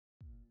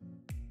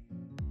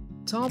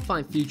top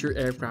 5 future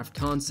aircraft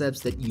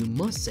concepts that you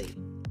must see.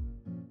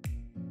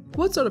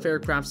 What sort of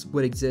aircrafts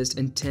would exist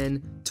in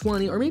 10,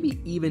 20, or maybe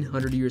even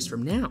 100 years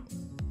from now?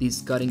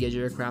 These cutting-edge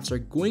aircrafts are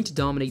going to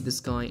dominate the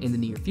sky in the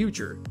near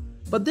future.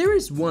 But there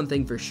is one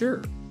thing for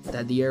sure,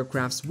 that the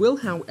aircrafts will,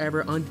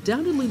 however,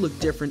 undoubtedly look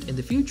different in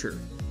the future.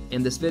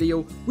 In this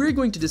video, we're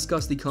going to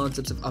discuss the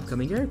concepts of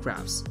upcoming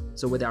aircrafts.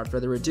 So without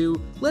further ado,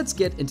 let's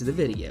get into the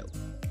video.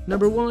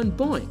 Number 1.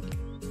 Boeing.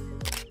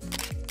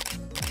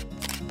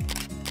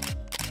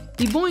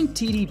 The Boeing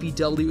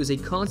TDPW is a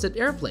concept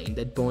airplane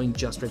that Boeing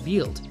just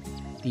revealed.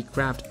 The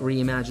craft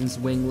reimagines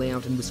wing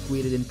layout and was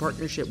created in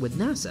partnership with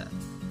NASA.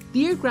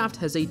 The aircraft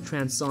has a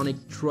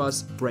transonic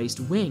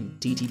truss-braced wing,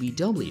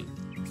 TTBW,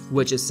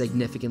 which is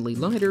significantly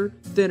lighter,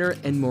 thinner,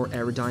 and more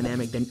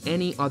aerodynamic than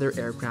any other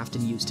aircraft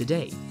in use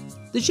today.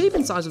 The shape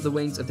and size of the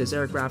wings of this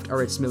aircraft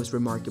are its most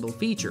remarkable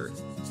feature.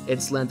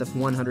 Its length of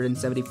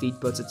 170 feet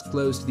puts it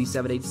close to the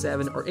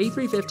 787 or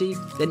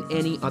A350 than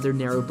any other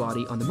narrow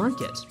body on the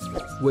market.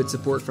 With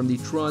support from the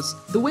truss,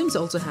 the wings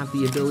also have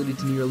the ability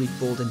to nearly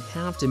fold in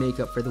half to make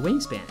up for the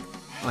wingspan.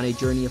 On a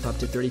journey of up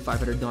to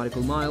 3,500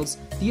 nautical miles,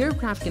 the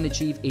aircraft can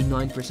achieve a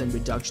 9%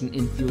 reduction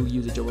in fuel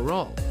usage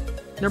overall.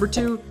 Number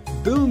 2.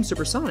 Boom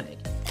Supersonic.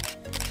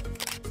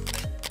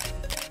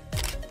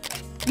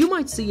 You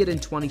might see it in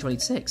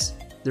 2026.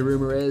 The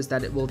rumor is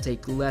that it will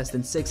take less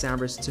than 6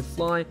 hours to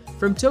fly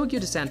from Tokyo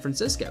to San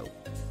Francisco.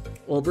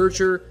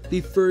 Overture,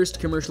 the first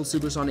commercial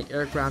supersonic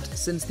aircraft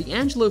since the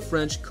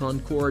Anglo-French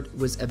Concorde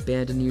was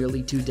abandoned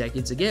nearly 2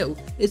 decades ago,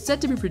 is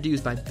set to be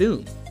produced by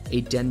Boom,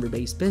 a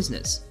Denver-based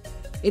business.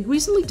 It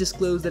recently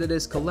disclosed that it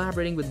is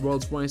collaborating with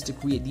Rolls-Royce to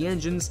create the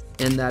engines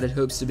and that it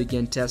hopes to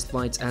begin test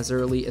flights as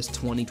early as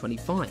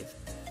 2025.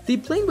 The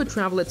plane would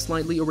travel at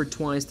slightly over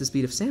twice the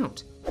speed of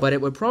sound, but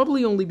it would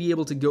probably only be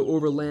able to go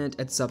over land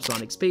at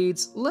subsonic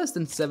speeds, less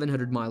than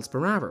 700 miles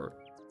per hour.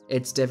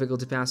 It's difficult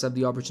to pass up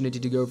the opportunity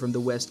to go from the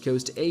west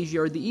coast to Asia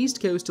or the east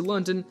coast to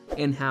London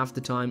in half the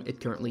time it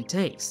currently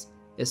takes,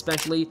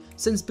 especially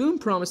since Boom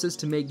promises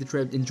to make the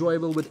trip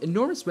enjoyable with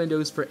enormous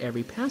windows for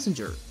every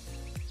passenger.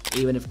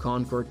 Even if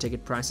Concorde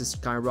ticket prices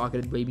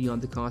skyrocketed way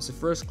beyond the cost of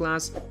first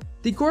class,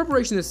 the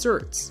corporation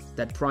asserts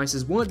that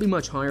prices won't be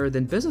much higher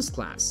than business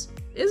class.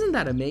 Isn't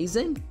that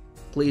amazing?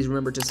 Please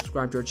remember to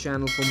subscribe to our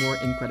channel for more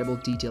incredible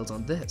details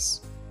on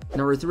this.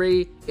 Number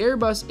 3.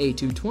 Airbus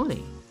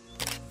A220.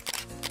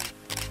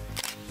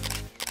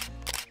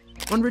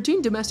 On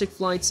routine domestic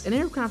flights, an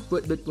aircraft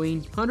with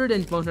between 100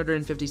 and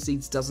 150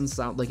 seats doesn't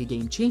sound like a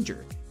game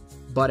changer.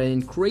 But an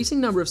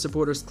increasing number of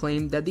supporters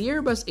claim that the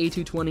Airbus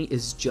A220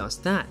 is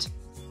just that.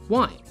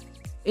 Why?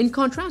 In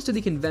contrast to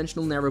the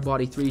conventional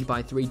narrow-body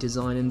 3x3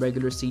 design and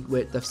regular seat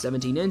width of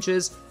 17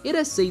 inches, it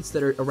has seats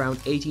that are around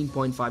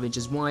 18.5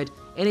 inches wide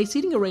and a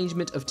seating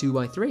arrangement of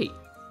 2x3.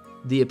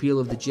 The appeal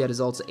of the jet is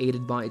also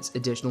aided by its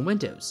additional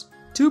windows,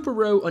 2 per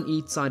row on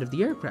each side of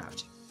the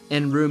aircraft,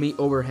 and roomy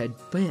overhead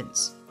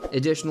bins.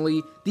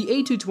 Additionally, the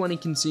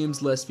A220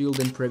 consumes less fuel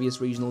than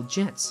previous regional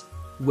jets,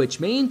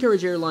 which may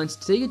encourage airlines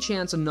to take a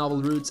chance on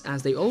novel routes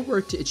as they all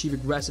work to achieve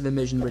aggressive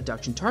emission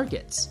reduction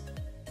targets.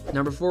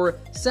 Number 4.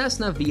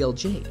 Cessna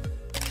VLJ.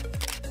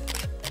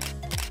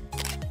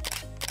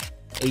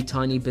 A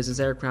tiny business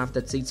aircraft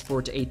that seats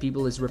 4 to 8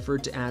 people is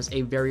referred to as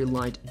a very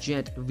light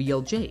jet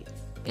VLJ.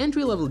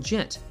 Entry-level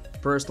jet,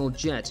 personal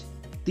jet.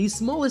 The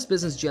smallest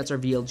business jets are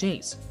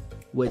VLJs,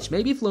 which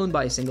may be flown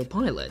by a single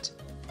pilot.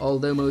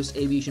 Although most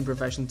aviation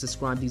professionals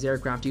describe these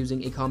aircraft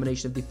using a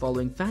combination of the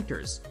following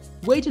factors: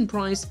 weight and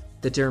price,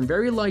 the term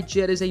very light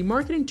jet is a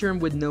marketing term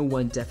with no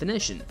one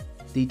definition.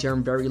 The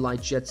term very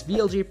light jets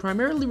VLJ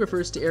primarily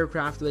refers to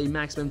aircraft with a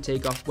maximum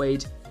takeoff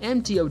weight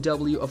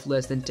MTOW of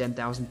less than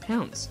 10,000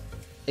 pounds,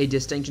 a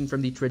distinction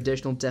from the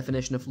traditional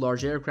definition of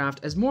large aircraft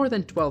as more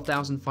than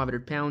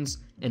 12,500 pounds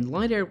and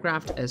light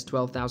aircraft as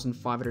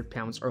 12,500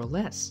 pounds or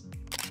less.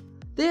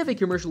 They have a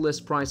commercial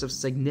list price of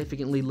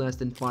significantly less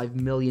than $5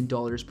 million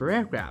per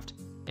aircraft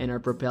and are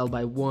propelled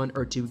by 1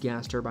 or 2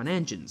 gas turbine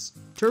engines,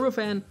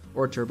 turbofan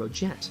or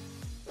turbojet.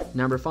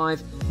 Number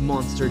 5.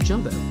 Monster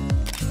Jumbo.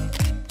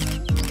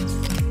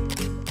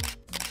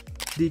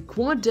 The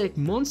quad-deck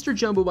Monster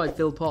Jumbo by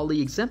Phil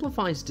Pauley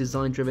exemplifies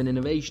design-driven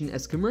innovation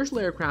as commercial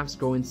aircrafts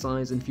grow in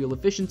size and fuel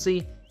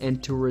efficiency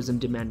and tourism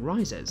demand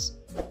rises.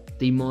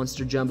 The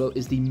Monster Jumbo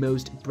is the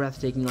most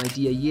breathtaking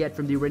idea yet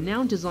from the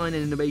renowned design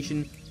and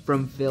innovation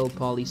from Phil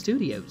Pauley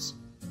Studios,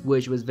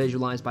 which was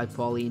visualized by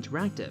Pauley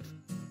Interactive.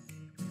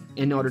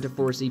 In order to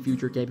foresee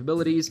future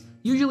capabilities,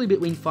 usually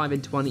between 5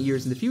 and 20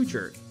 years in the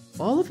future,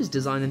 all of his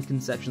design and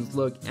conceptions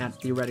look at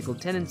theoretical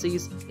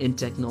tendencies in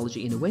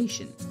technology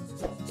innovation.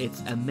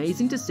 It's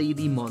amazing to see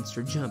the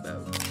Monster Jumbo.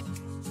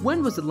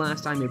 When was the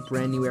last time a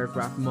brand new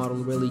aircraft model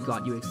really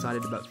got you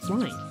excited about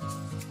flying?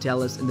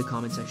 Tell us in the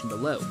comment section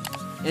below.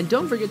 And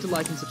don't forget to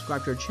like and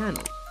subscribe to our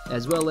channel,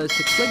 as well as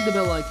to click the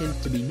bell icon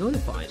to be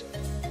notified.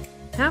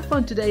 Have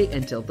fun today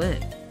until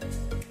then.